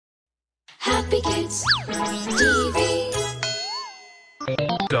Happy Kids TV.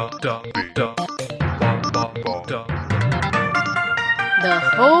 The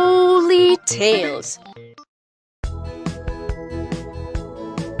Holy Tales.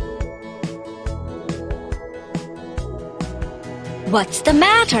 What's the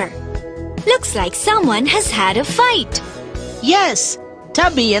matter? Looks like someone has had a fight. Yes,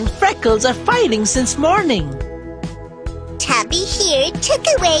 Tubby and Freckles are fighting since morning. Tubby here took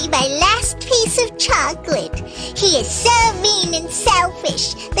away my last piece of chocolate. He is so mean and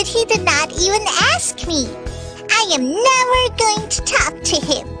selfish that he did not even ask me. I am never going to talk to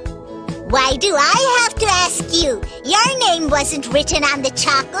him. Why do I have to ask you? Your name wasn't written on the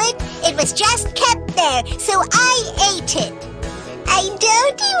chocolate. It was just kept there, so I ate it. I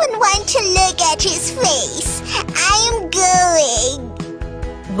don't even want to look at his face. I am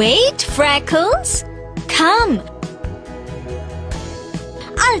going. Wait, Freckles. Come.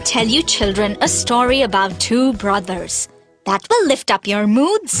 I'll tell you children a story about two brothers. That will lift up your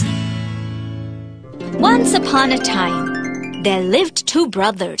moods. Once upon a time, there lived two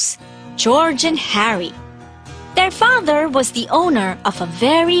brothers, George and Harry. Their father was the owner of a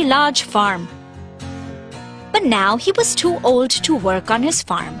very large farm. But now he was too old to work on his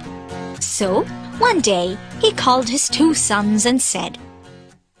farm. So, one day, he called his two sons and said,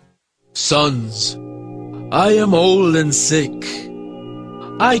 "Sons, I am old and sick.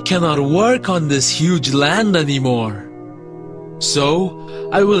 I cannot work on this huge land anymore. So,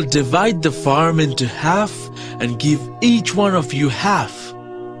 I will divide the farm into half and give each one of you half.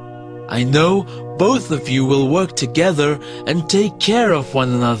 I know both of you will work together and take care of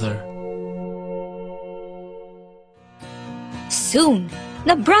one another." Soon,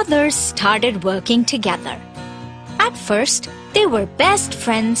 the brothers started working together. At first, they were best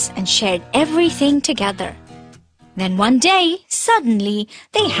friends and shared everything together. Then one day, suddenly,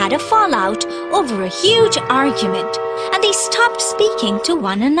 they had a fallout over a huge argument, and they stopped speaking to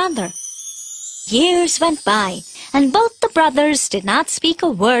one another. Years went by, and both the brothers did not speak a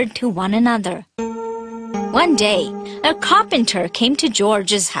word to one another. One day, a carpenter came to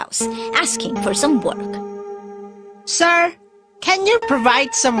George's house, asking for some work. Sir, can you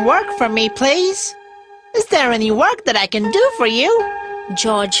provide some work for me, please? Is there any work that I can do for you?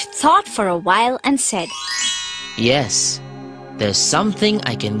 George thought for a while and said, "Yes, there's something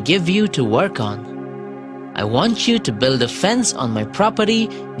I can give you to work on. I want you to build a fence on my property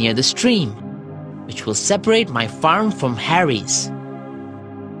near the stream, which will separate my farm from Harry's.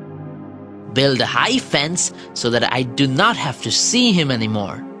 Build a high fence so that I do not have to see him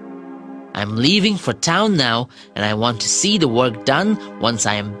anymore. I'm leaving for town now, and I want to see the work done once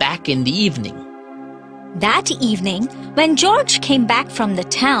I am back in the evening." That evening, when George came back from the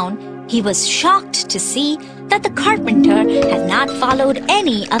town, he was shocked to see that the carpenter had not followed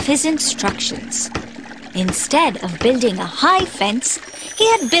any of his instructions. Instead of building a high fence, he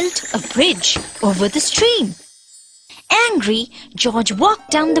had built a bridge over the stream. Angry, George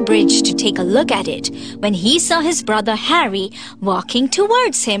walked down the bridge to take a look at it when he saw his brother Harry walking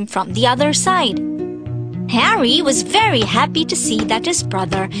towards him from the other side. Harry was very happy to see that his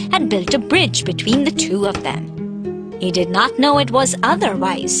brother had built a bridge between the two of them. He did not know it was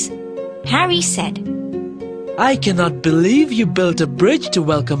otherwise. Harry said, "I cannot believe you built a bridge to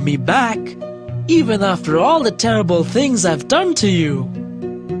welcome me back, even after all the terrible things I've done to you."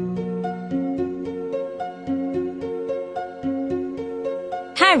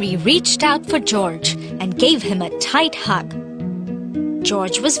 Harry reached out for George and gave him a tight hug.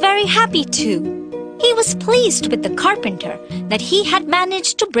 George was very happy too. He was pleased with the carpenter that he had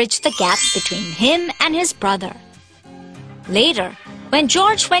managed to bridge the gap between him and his brother. Later, when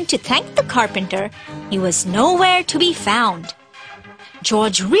George went to thank the carpenter, he was nowhere to be found.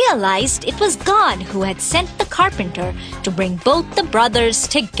 George realized it was God who had sent the carpenter to bring both the brothers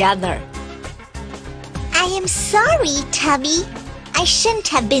together. I am sorry, Tubby. I shouldn't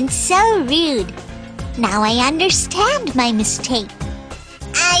have been so rude. Now I understand my mistake.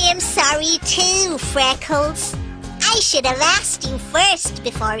 I am sorry too, Freckles. I should have asked you first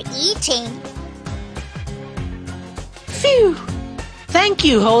before eating. Phew! Thank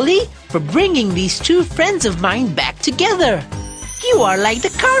you, Holy, for bringing these two friends of mine back together. You are like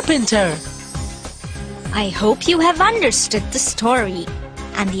the carpenter. I hope you have understood the story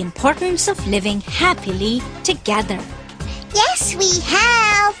and the importance of living happily together. Yes, we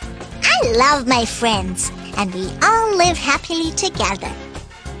have. I love my friends, and we all live happily together.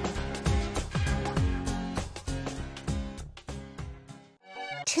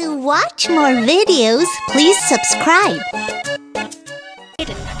 To watch more videos, please subscribe.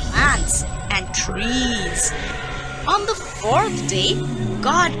 Plants and trees. On the fourth day,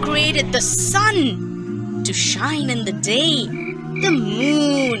 God created the sun to shine in the day, the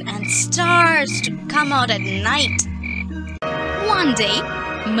moon and stars to come out at night. One day,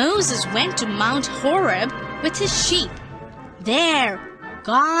 Moses went to Mount Horeb with his sheep. There,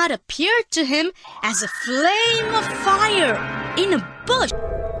 God appeared to him as a flame of fire in a bush.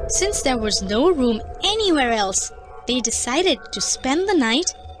 Since there was no room anywhere else, they decided to spend the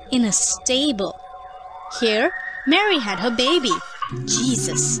night in a stable. Here, Mary had her baby,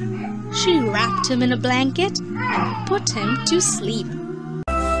 Jesus. She wrapped him in a blanket and put him to sleep.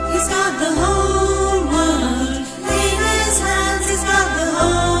 He's got the whole